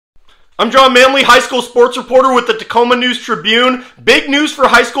I'm John Manley, high school sports reporter with the Tacoma News Tribune. Big news for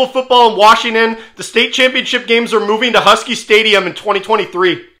high school football in Washington. The state championship games are moving to Husky Stadium in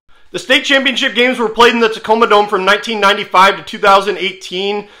 2023. The state championship games were played in the Tacoma Dome from 1995 to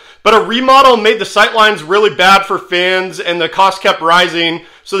 2018, but a remodel made the sightlines really bad for fans and the cost kept rising,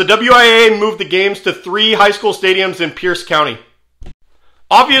 so the WIAA moved the games to 3 high school stadiums in Pierce County.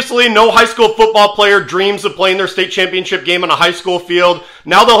 Obviously, no high school football player dreams of playing their state championship game on a high school field.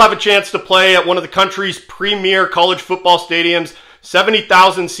 Now they'll have a chance to play at one of the country's premier college football stadiums,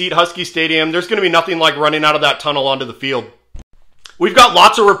 70,000 seat Husky Stadium. There's going to be nothing like running out of that tunnel onto the field. We've got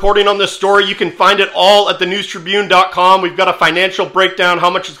lots of reporting on this story. You can find it all at thenewstribune.com. We've got a financial breakdown, how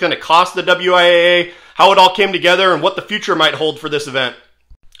much it's going to cost the WIAA, how it all came together, and what the future might hold for this event.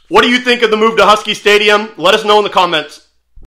 What do you think of the move to Husky Stadium? Let us know in the comments.